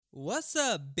What's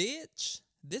up, bitch?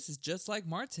 This is Just Like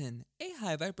Martin, a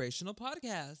high vibrational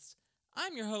podcast.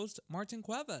 I'm your host, Martin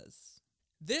Cuevas.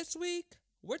 This week,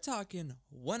 we're talking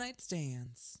one night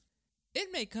stands. It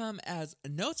may come as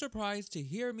no surprise to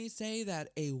hear me say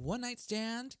that a one night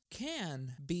stand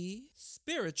can be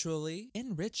spiritually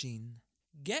enriching.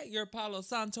 Get your Palo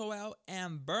Santo out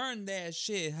and burn that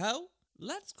shit, ho.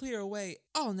 Let's clear away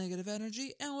all negative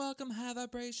energy and welcome high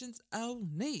vibrations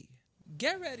only.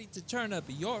 Get ready to turn up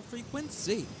your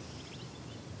frequency.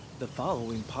 The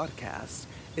following podcast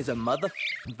is a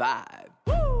vibe.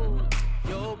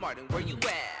 Yo, Martin, where you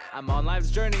at? I'm on life's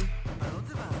journey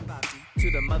to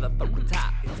the motherfucking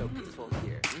top. It's so peaceful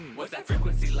here. What's that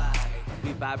frequency like?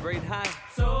 We vibrate high,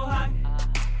 so high.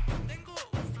 Tengo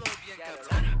un flow bien cabrón. It's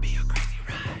gonna be a crazy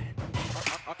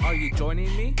ride. Are you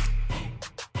joining me?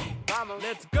 Vamos.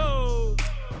 Let's go.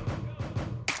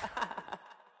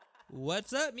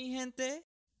 What's up, mi gente?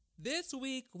 This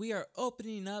week, we are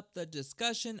opening up the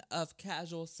discussion of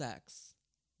casual sex.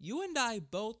 You and I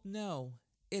both know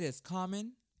it is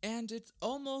common, and it's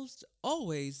almost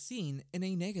always seen in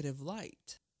a negative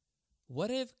light.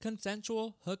 What if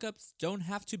consensual hookups don't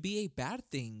have to be a bad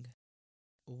thing?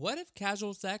 What if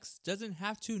casual sex doesn't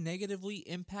have to negatively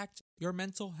impact your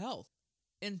mental health?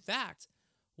 In fact,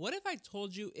 what if I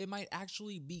told you it might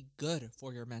actually be good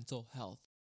for your mental health?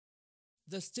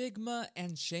 The stigma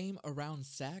and shame around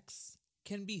sex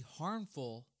can be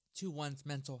harmful to one's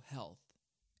mental health.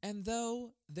 And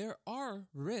though there are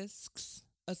risks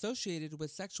associated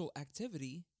with sexual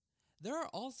activity, there are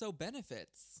also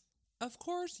benefits. Of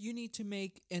course, you need to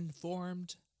make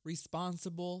informed,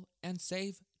 responsible, and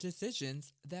safe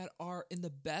decisions that are in the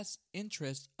best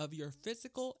interest of your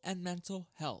physical and mental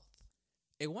health.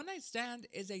 A one-night stand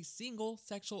is a single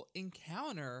sexual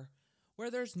encounter where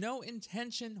there's no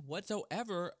intention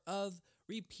whatsoever of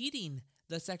repeating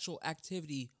the sexual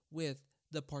activity with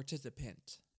the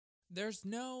participant. There's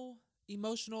no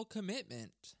emotional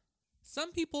commitment.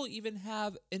 Some people even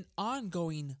have an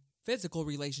ongoing physical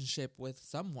relationship with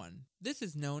someone. This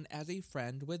is known as a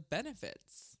friend with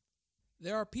benefits.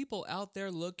 There are people out there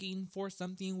looking for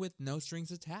something with no strings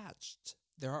attached.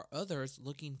 There are others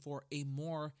looking for a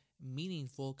more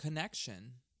meaningful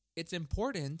connection. It's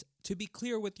important to be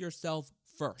clear with yourself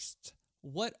first.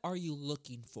 What are you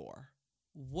looking for?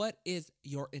 What is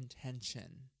your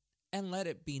intention? And let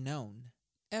it be known.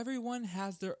 Everyone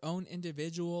has their own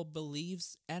individual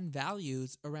beliefs and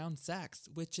values around sex,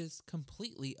 which is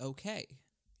completely okay.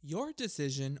 Your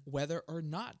decision whether or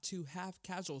not to have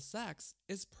casual sex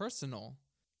is personal.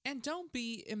 And don't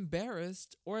be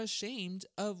embarrassed or ashamed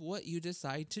of what you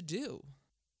decide to do.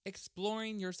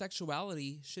 Exploring your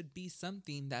sexuality should be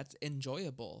something that's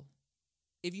enjoyable.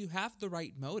 If you have the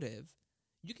right motive,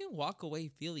 you can walk away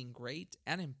feeling great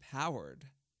and empowered.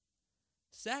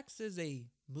 Sex is a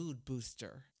mood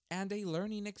booster and a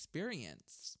learning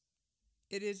experience.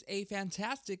 It is a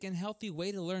fantastic and healthy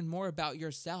way to learn more about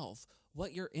yourself,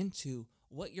 what you're into,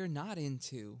 what you're not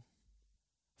into.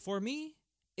 For me,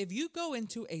 if you go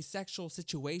into a sexual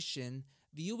situation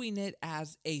viewing it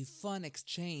as a fun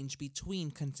exchange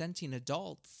between consenting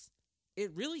adults, it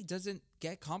really doesn't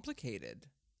get complicated.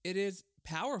 It is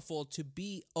powerful to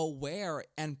be aware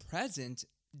and present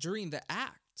during the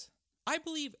act. I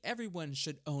believe everyone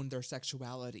should own their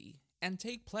sexuality and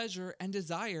take pleasure and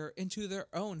desire into their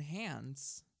own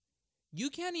hands. You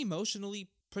can emotionally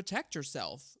protect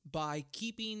yourself by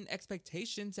keeping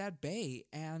expectations at bay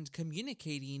and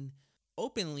communicating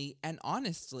openly and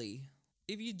honestly.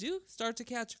 If you do start to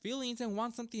catch feelings and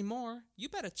want something more, you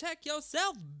better check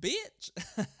yourself, bitch.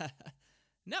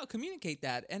 No, communicate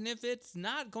that. And if it's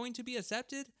not going to be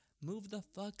accepted, move the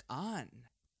fuck on.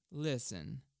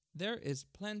 Listen, there is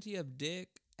plenty of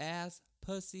dick, ass,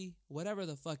 pussy, whatever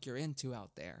the fuck you're into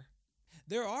out there.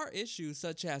 There are issues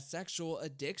such as sexual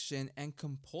addiction and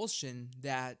compulsion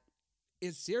that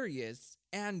is serious,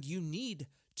 and you need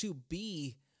to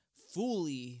be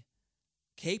fully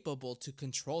capable to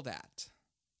control that.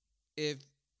 If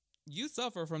you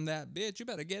suffer from that, bitch, you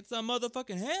better get some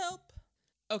motherfucking help.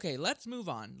 Okay, let's move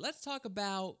on. Let's talk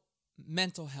about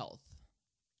mental health.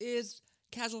 Is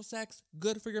casual sex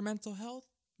good for your mental health?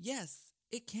 Yes,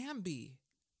 it can be.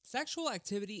 Sexual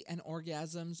activity and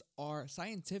orgasms are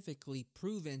scientifically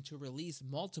proven to release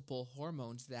multiple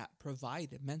hormones that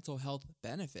provide mental health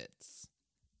benefits.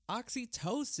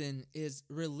 Oxytocin is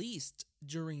released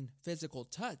during physical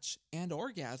touch and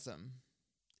orgasm.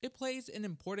 It plays an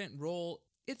important role.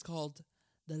 It's called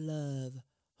the love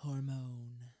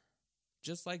hormone,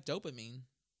 just like dopamine.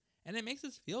 And it makes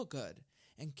us feel good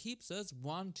and keeps us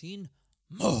wanting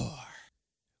more.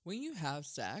 When you have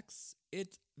sex,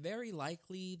 it's very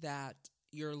likely that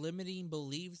your limiting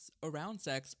beliefs around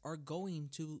sex are going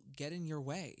to get in your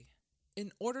way.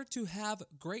 In order to have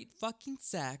great fucking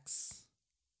sex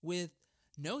with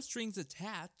no strings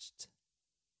attached,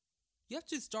 you have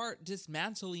to start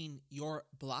dismantling your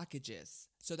blockages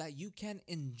so that you can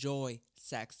enjoy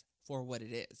sex for what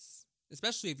it is,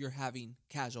 especially if you're having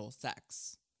casual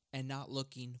sex and not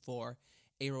looking for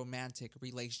a romantic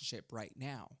relationship right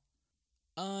now.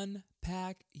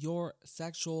 Unpack your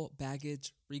sexual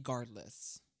baggage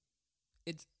regardless.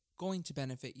 It's going to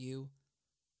benefit you.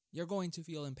 You're going to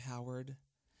feel empowered.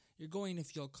 You're going to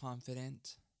feel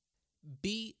confident.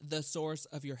 Be the source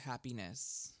of your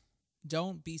happiness.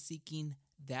 Don't be seeking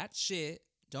that shit.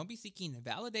 Don't be seeking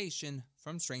validation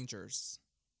from strangers.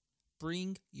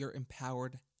 Bring your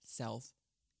empowered self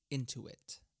into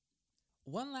it.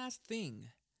 One last thing.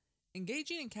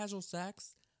 Engaging in casual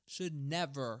sex should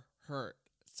never hurt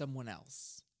someone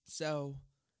else. So,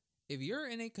 if you're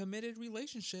in a committed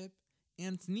relationship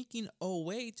and sneaking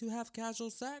away to have casual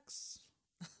sex,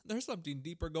 there's something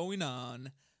deeper going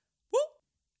on. Woo!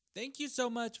 Thank you so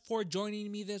much for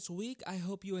joining me this week. I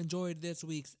hope you enjoyed this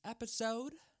week's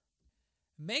episode.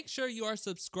 Make sure you are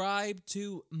subscribed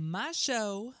to my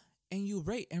show and you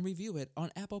rate and review it on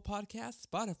Apple Podcasts,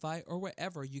 Spotify, or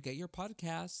wherever you get your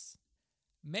podcasts.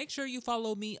 Make sure you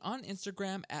follow me on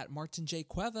Instagram at Martin J.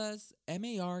 Cuevas,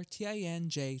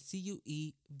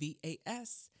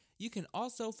 MartinJcuevas. You can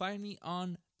also find me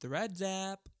on Threads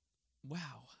app.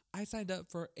 Wow, I signed up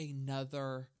for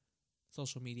another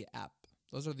social media app.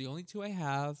 Those are the only two I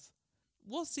have.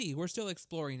 We'll see. We're still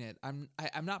exploring it. I'm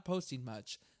not posting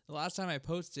much. The last time I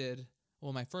posted,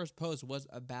 my first post was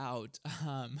about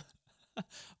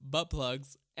butt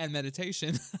plugs and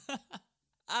meditation.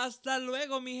 Hasta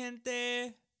luego, mi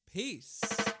gente. Peace.